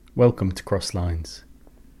Welcome to Cross Lines.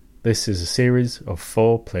 This is a series of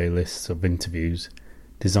 4 playlists of interviews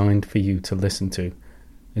designed for you to listen to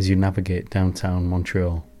as you navigate downtown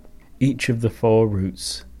Montreal. Each of the 4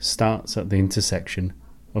 routes starts at the intersection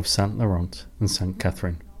of Saint Laurent and Sainte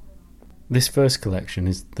Catherine. This first collection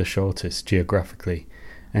is the shortest geographically,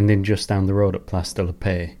 ending just down the road at Place de la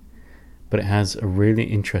Paix, but it has a really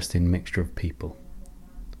interesting mixture of people.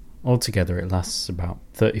 Altogether it lasts about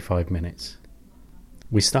 35 minutes.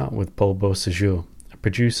 We start with Paul Beausejour, a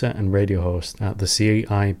producer and radio host at the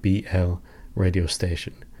CIBL radio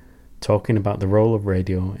station, talking about the role of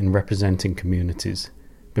radio in representing communities,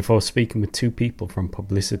 before speaking with 2 people from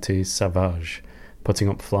Publicité Sauvage, putting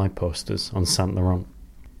up fly posters on Saint Laurent.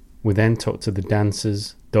 We then talk to the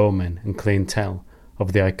dancers, doormen and clientele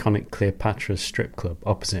of the iconic Cleopatra's strip club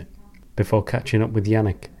opposite, before catching up with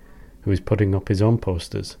Yannick, who is putting up his own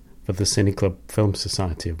posters for the Cineclub Film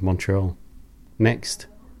Society of Montreal. Next,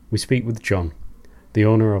 we speak with John, the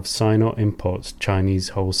owner of Sino Imports Chinese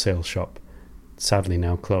wholesale shop, sadly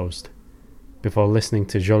now closed, before listening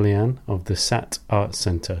to Joliane of the SAT Art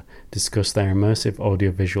Centre discuss their immersive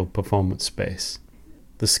audiovisual performance space.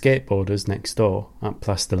 The skateboarders next door at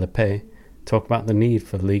Place de la Paix talk about the need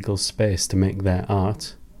for legal space to make their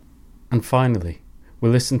art. And finally, we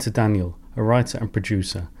listen to Daniel, a writer and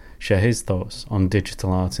producer, share his thoughts on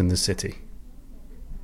digital art in the city.